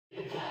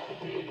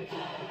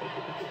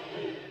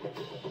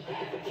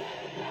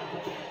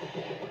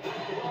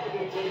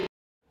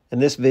In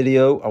this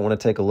video, I want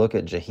to take a look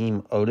at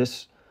Jaheim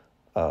Oatis,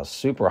 a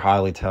super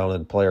highly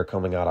talented player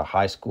coming out of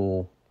high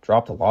school.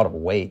 Dropped a lot of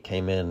weight,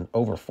 came in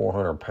over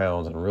 400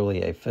 pounds, and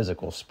really a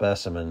physical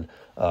specimen.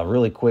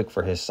 Really quick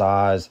for his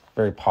size.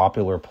 Very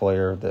popular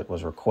player that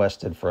was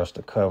requested for us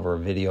to cover a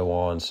video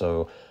on.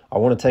 So I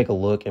want to take a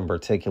look in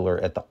particular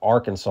at the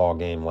Arkansas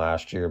game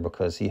last year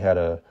because he had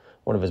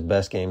one of his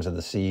best games of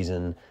the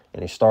season,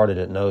 and he started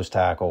at nose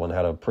tackle and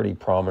had a pretty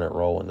prominent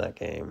role in that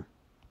game.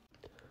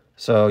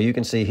 So you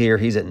can see here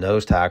he's at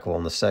nose tackle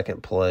on the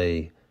second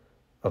play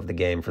of the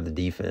game for the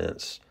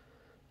defense,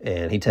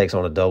 and he takes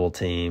on a double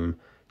team.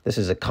 This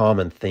is a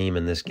common theme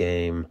in this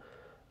game.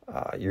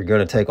 You're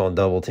going to take on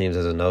double teams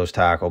as a nose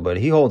tackle, but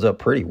he holds up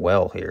pretty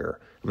well here.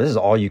 I mean, this is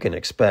all you can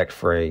expect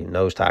for a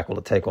nose tackle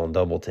to take on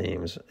double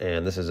teams,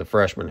 and this is a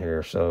freshman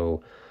here,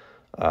 so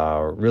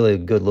really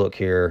good look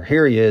here.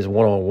 Here he is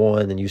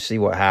one-on-one, and you see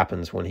what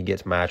happens when he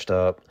gets matched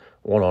up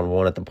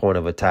one-on-one at the point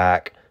of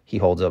attack. He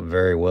holds up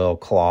very well,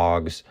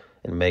 clogs,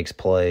 and makes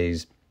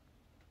plays.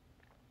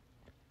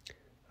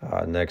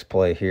 Next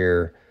play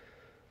here,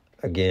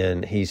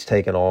 again, he's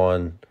taken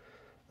on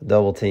a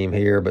double team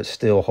here, but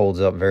still holds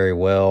up very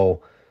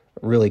well.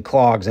 Really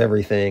clogs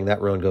everything.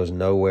 That run goes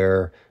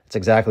nowhere. It's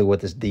exactly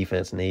what this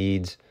defense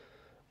needs.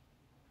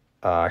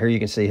 Here you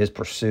can see his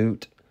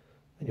pursuit.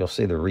 You'll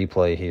see the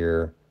replay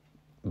here.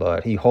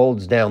 But he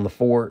holds down the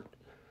fort,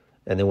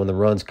 and then when the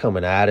run's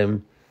coming at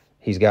him,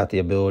 he's got the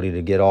ability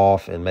to get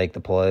off and make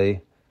the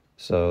play.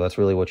 So that's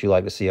really what you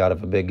like to see out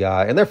of a big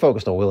guy. And they're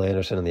focused on Will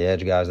Anderson and the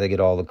edge guys. They get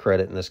all the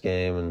credit in this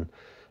game,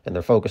 and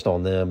they're focused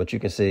on them. But you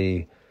can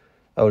see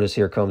Oatis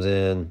here comes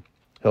in,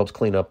 helps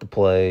clean up the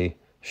play,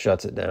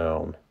 shuts it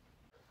down.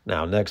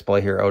 Now, next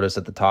play here, Oatis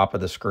at the top of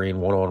the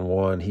screen,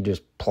 one-on-one. He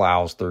just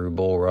plows through,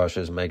 bull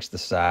rushes, makes the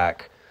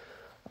sack.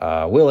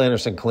 Will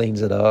Anderson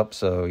cleans it up,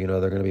 so, they're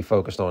going to be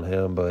focused on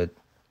him. But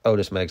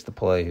Oatis makes the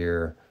play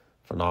here.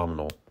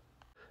 Phenomenal.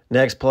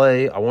 Next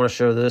play, I want to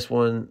show this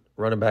one.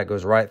 Running back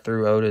goes right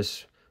through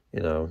Oatis.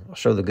 I'll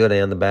show the good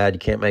and the bad. You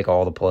can't make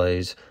all the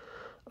plays.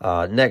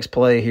 Next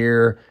play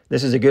here,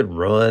 this is a good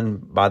run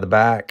by the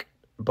back,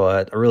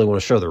 but I really want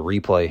to show the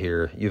replay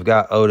here. You've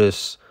got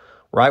Oatis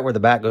right where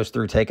the back goes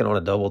through, taking on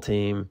a double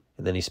team,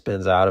 and then he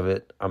spins out of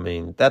it. I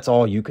mean, that's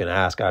all you can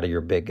ask out of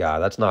your big guy.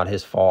 That's not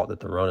his fault that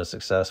the run is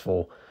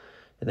successful.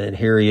 And then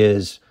here he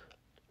is,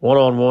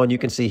 one-on-one. You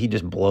can see he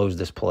just blows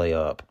this play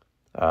up.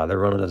 They're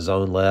running a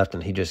zone left,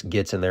 and he just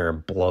gets in there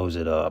and blows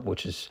it up,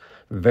 which is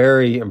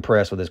very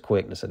impressed with his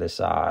quickness at his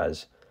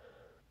size.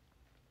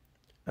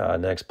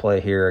 Next play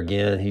here,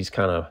 again, he's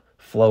kind of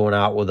flowing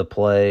out with the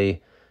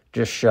play,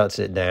 just shuts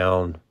it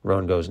down,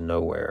 run goes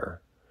nowhere.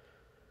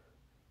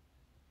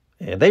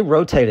 And they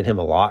rotated him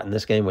a lot in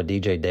this game with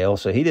DJ Dale,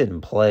 so he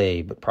didn't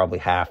play but probably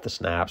half the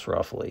snaps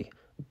roughly.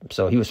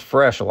 So he was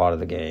fresh a lot of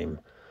the game.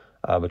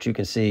 But you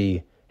can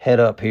see head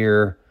up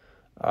here,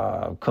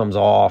 comes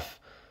off,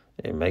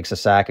 and makes a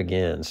sack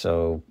again.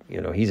 So,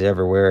 he's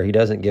everywhere. He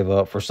doesn't give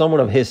up. For someone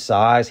of his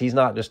size, he's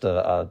not just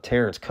a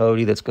Terrence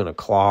Cody that's going to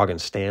clog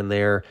and stand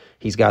there.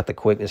 He's got the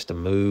quickness to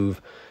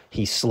move.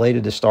 He's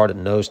slated to start at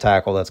nose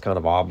tackle. That's kind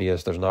of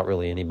obvious. There's not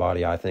really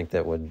anybody, I think,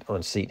 that would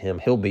unseat him.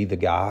 He'll be the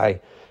guy.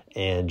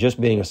 And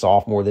just being a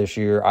sophomore this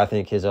year, I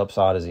think his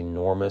upside is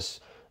enormous,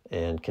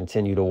 and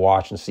continue to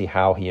watch and see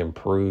how he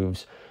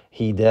improves.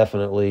 He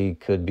definitely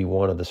could be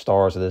one of the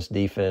stars of this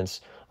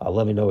defense.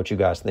 Let me know what you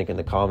guys think in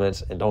the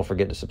comments, and don't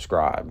forget to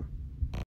subscribe.